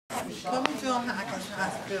Coming to Johns Hopkins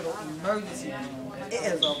Hospital emergency room, it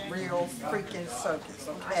is a real freaking circus,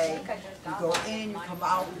 okay? You go in, you come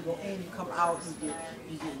out, you go in, you come out,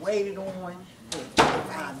 you get waited on with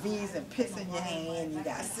IVs and piss in your hand, you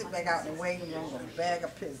gotta sit back out in the waiting room with a bag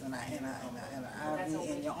of piss and an IV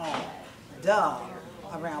in your arm. Duh.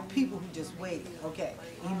 Around people who just waited. Okay,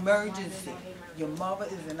 emergency. Your mother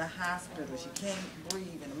is in the hospital. She can't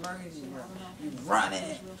breathe in the emergency room. You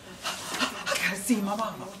running. I gotta see my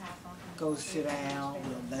mama. Go sit down.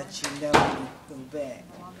 We'll let you know when you go back.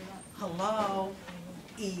 Hello?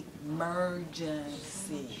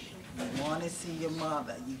 Emergency. You want to see your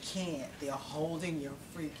mother. You can't. They're holding your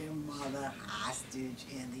freaking mother hostage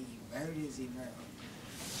in the emergency room.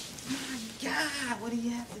 My God, what do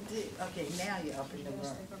you have to do? Okay, now you're up in the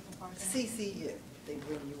room. CCU, they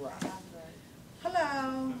bring you up.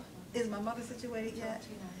 Hello, is my mother situated yet?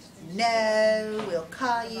 No, we'll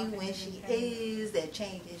call you when she is. They're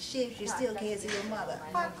changing shifts. You still can't see your mother.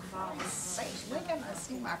 For Christ's sake, when can I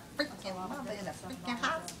see my freaking mother in a freaking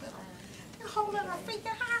hospital? They're holding a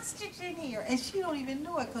freaking hostage in here, and she don't even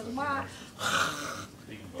know it, because why?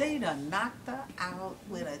 They done knocked her out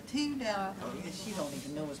with a 2 down, and she don't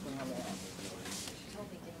even know what's going on.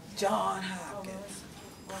 Johns Hopkins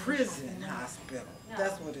Prison Hospital.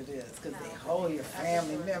 That's what it is, because they hold your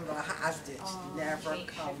family member hostage. Never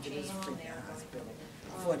come to this freaking hospital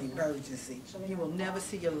for an emergency. You will never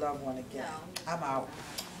see your loved one again. I'm out.